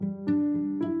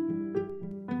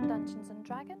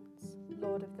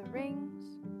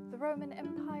Roman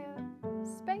Empire,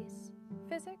 space,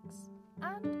 physics,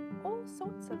 and all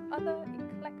sorts of other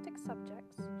eclectic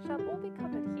subjects shall all be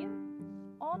covered here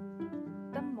on